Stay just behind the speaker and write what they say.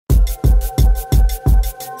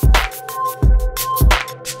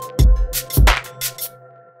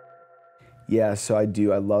Yeah, so I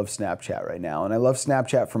do. I love Snapchat right now. And I love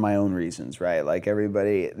Snapchat for my own reasons, right? Like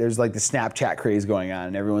everybody, there's like the Snapchat craze going on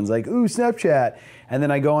and everyone's like, ooh, Snapchat. And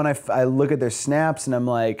then I go and I look at their snaps and I'm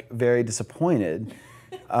like very disappointed.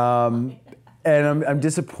 And I'm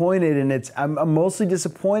disappointed, and I'm mostly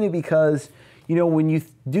disappointed because, you know, when you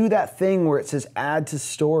do that thing where it says add to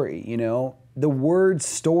story, you know, the word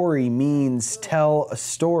story means tell a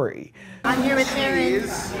story. I'm here with Aaron.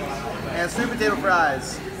 And sweet potato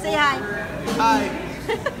fries. Say hi. Hi.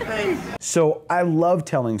 Hey. So I love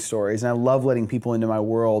telling stories, and I love letting people into my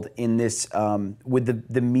world in this with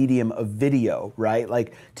the medium of video, right?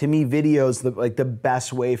 Like to me, video is the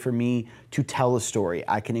best way for me to tell a story.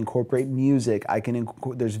 I can incorporate music.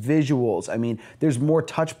 There's visuals. I mean, there's more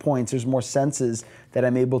touch points. There's more senses that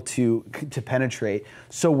I'm able to penetrate.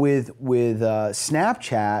 So with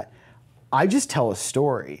Snapchat, I just tell a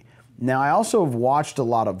story. Now, I also have watched a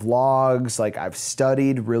lot of vlogs, like I've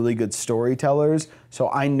studied really good storytellers, so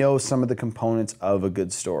I know some of the components of a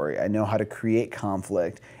good story. I know how to create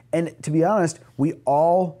conflict. And to be honest, we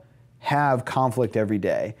all have conflict every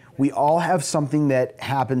day. We all have something that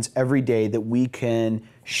happens every day that we can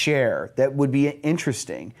share that would be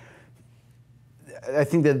interesting. I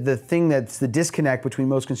think that the thing that's the disconnect between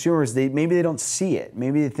most consumers, maybe they don't see it.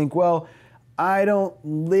 Maybe they think, well, I don't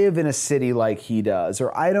live in a city like he does,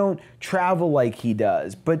 or I don't travel like he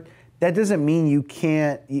does. But that doesn't mean you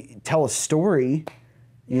can't tell a story.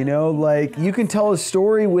 You know, like you can tell a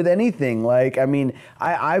story with anything. Like, I mean,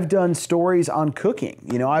 I've done stories on cooking.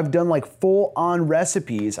 You know, I've done like full-on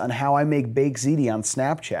recipes on how I make baked ziti on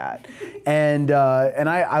Snapchat. And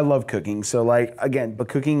I love cooking. So like, again, but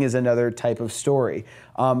cooking is another type of story.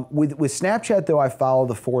 With Snapchat though, I follow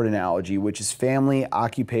the Ford analogy, which is family,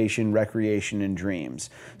 occupation, recreation, and dreams.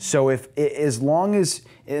 So as long as,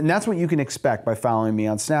 and that's what you can expect by following me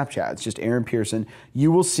on Snapchat. It's just Aaron Pierson.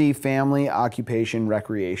 You will see family, occupation,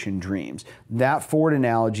 recreation, dreams. That Ford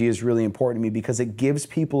analogy is really important to me because it gives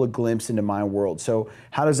people a glimpse into my world. So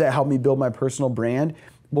how does that help me build my personal brand?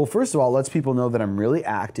 Well, first of all, it lets people know that I'm really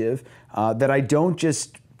active, that I don't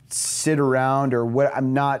just sit around or what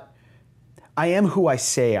I am who I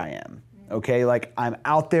say I am, okay? Like I'm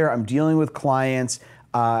out there, I'm dealing with clients,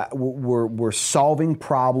 we're solving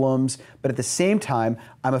problems, but at the same time,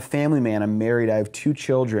 I'm a family man, I'm married, I have 2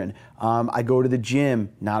 children. I go to the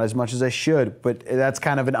gym, not as much as I should, but that's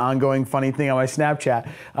kind of an ongoing funny thing on my Snapchat.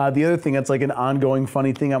 The other thing that's like an ongoing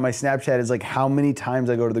funny thing on my Snapchat is like how many times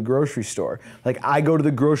I go to the grocery store. Like I go to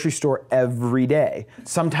the grocery store every day,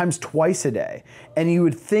 sometimes twice a day. And you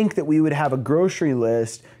would think that we would have a grocery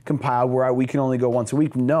list compiled where we can only go once a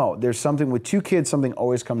week. No, there's something with 2 kids, something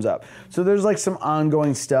always comes up. So there's like some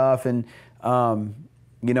ongoing stuff, and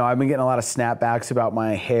you know, I've been getting a lot of snapbacks about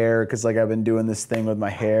my hair because like I've been doing this thing with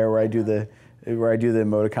my hair where I do the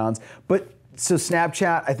emoticons. But so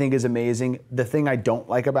Snapchat I think is amazing. The thing I don't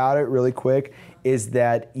like about it really quick is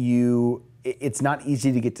that it's not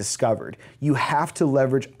easy to get discovered. You have to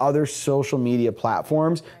leverage other social media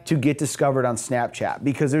platforms to get discovered on Snapchat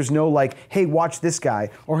because there's no like, hey, watch this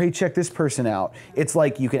guy, or hey, check this person out. It's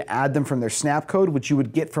like you can add them from their snap code, which you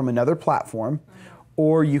would get from another platform,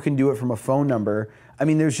 or you can do it from a phone number. I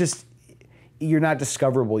mean, you're not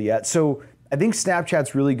discoverable yet. So I think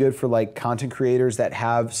Snapchat's really good for like content creators that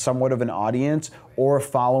have somewhat of an audience or a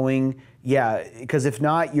following. Yeah, because if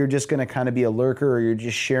not, you're just gonna kind of be a lurker, or you're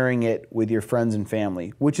just sharing it with your friends and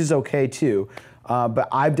family, which is okay too. But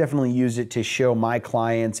I've definitely used it to show my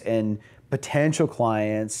clients and potential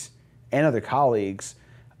clients and other colleagues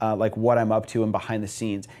like what I'm up to and behind the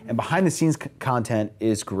scenes. And behind the scenes content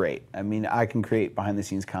is great. I mean, I can create behind the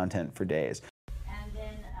scenes content for days. And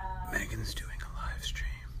then Megan's doing a live stream.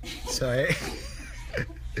 Sorry.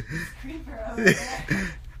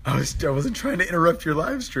 I wasn't trying to interrupt your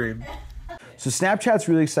live stream. So Snapchat's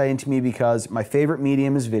really exciting to me because my favorite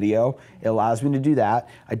medium is video. It allows me to do that.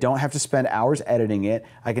 I don't have to spend hours editing it.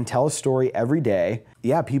 I can tell a story every day.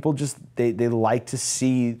 Yeah, people just, they like to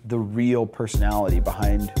see the real personality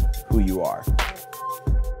behind who you are.